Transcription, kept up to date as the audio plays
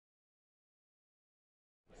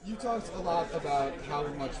You talked a lot about how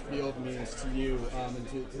much field means to you and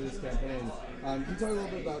to this campaign. Can you talk a little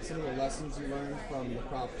bit about some of the lessons you learned from the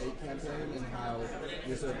Prop 8 campaign and how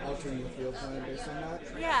you're sort of altering the field plan based on that?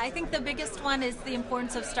 Yeah, I think the biggest one is the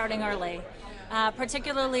importance of starting early.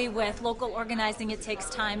 Particularly with local organizing, it takes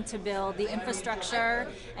time to build the infrastructure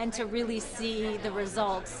and to really see the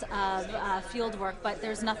results of field work, but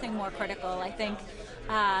there's nothing more critical. I think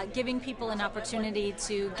giving people an opportunity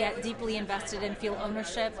to get deeply invested and feel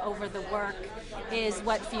ownership over the work is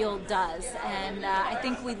what field does. And I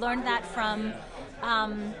think we learned that from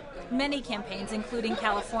many campaigns, including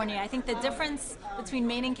California. I think the difference between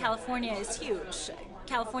Maine and California is huge.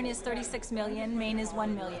 California is 36 million, Maine is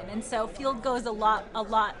 1 million, and so field goes a lot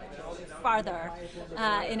farther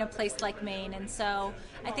in a place like Maine, and so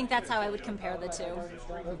I think that's how I would compare the two.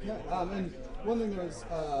 Okay, and one thing that was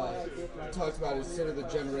talked about is sort of the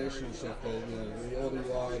generational shift. That, the older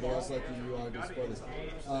you are, the less likely you are to support us.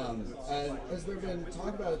 And has there been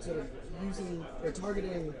talk about sort of using or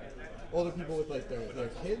targeting older people with like their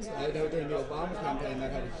kids? I know during the Obama campaign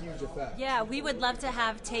that had a huge effect. Yeah, we would love to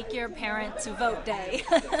have Take Your Parent to Vote Day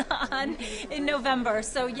in November.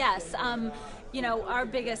 So yes, our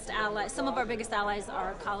biggest allies, some of our biggest allies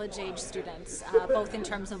are college-age students, both in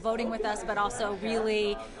terms of voting with us, but also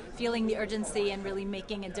really feeling the urgency and really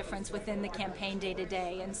making a difference within the campaign day to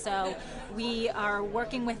day. And so we are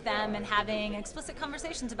working with them and having explicit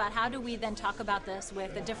conversations about how do we then talk about this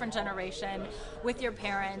with a different generation, with your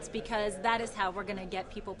parents, because that is how we're going to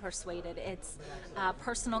get people persuaded. It's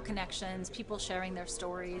personal connections, people sharing their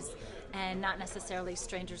stories, and not necessarily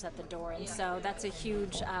strangers at the door. And so that's a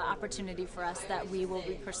huge opportunity for us that we will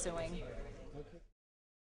be pursuing.